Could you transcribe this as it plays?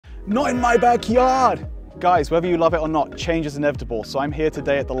Not in my backyard! Guys, whether you love it or not, change is inevitable. So I'm here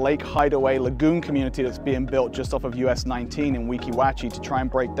today at the Lake Hideaway Lagoon community that's being built just off of US 19 in Weeki Wachee to try and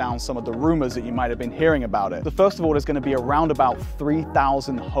break down some of the rumors that you might have been hearing about it. So first of all, there's going to be around about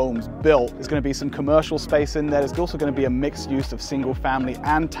 3,000 homes built. There's going to be some commercial space in there. There's also going to be a mixed use of single family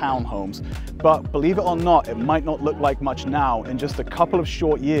and townhomes. But believe it or not, it might not look like much now. In just a couple of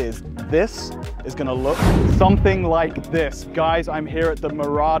short years, this is going to look something like this. Guys, I'm here at the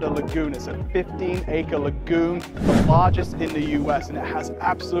Marada Lagoon. It's a 15-acre lagoon, the largest in the US, and it has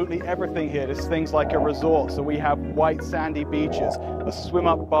absolutely everything here. There's things like a resort, so we have white sandy beaches, a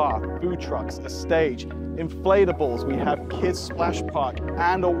swim-up bar, food trucks, a stage, inflatables, we have kids splash park,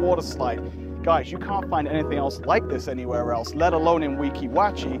 and a water slide. Guys, you can't find anything else like this anywhere else, let alone in Weeki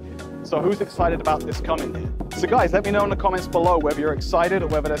Wachee. So who's excited about this coming here? So guys, let me know in the comments below whether you're excited or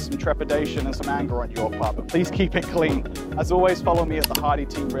whether there's some trepidation and some anger on your part, but please keep it clean. As always, follow me at the Hardy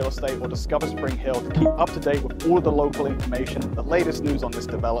Team Real Estate or Discover Spring Hill to keep up to date with all of the local information, the latest news on this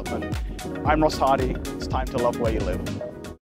development. I'm Ross Hardy. It's time to love where you live.